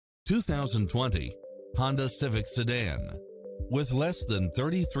2020 Honda Civic Sedan. With less than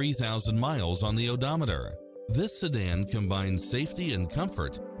 33,000 miles on the odometer, this sedan combines safety and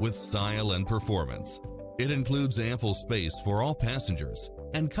comfort with style and performance. It includes ample space for all passengers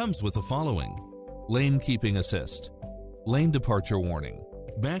and comes with the following: lane keeping assist, lane departure warning,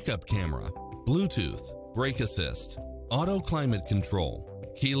 backup camera, Bluetooth, brake assist, auto climate control,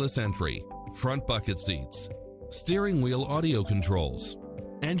 keyless entry, front bucket seats, steering wheel audio controls,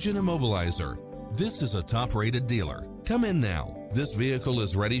 engine immobilizer. This is a top-rated dealer. Come in now. This vehicle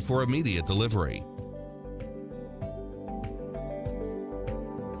is ready for immediate delivery.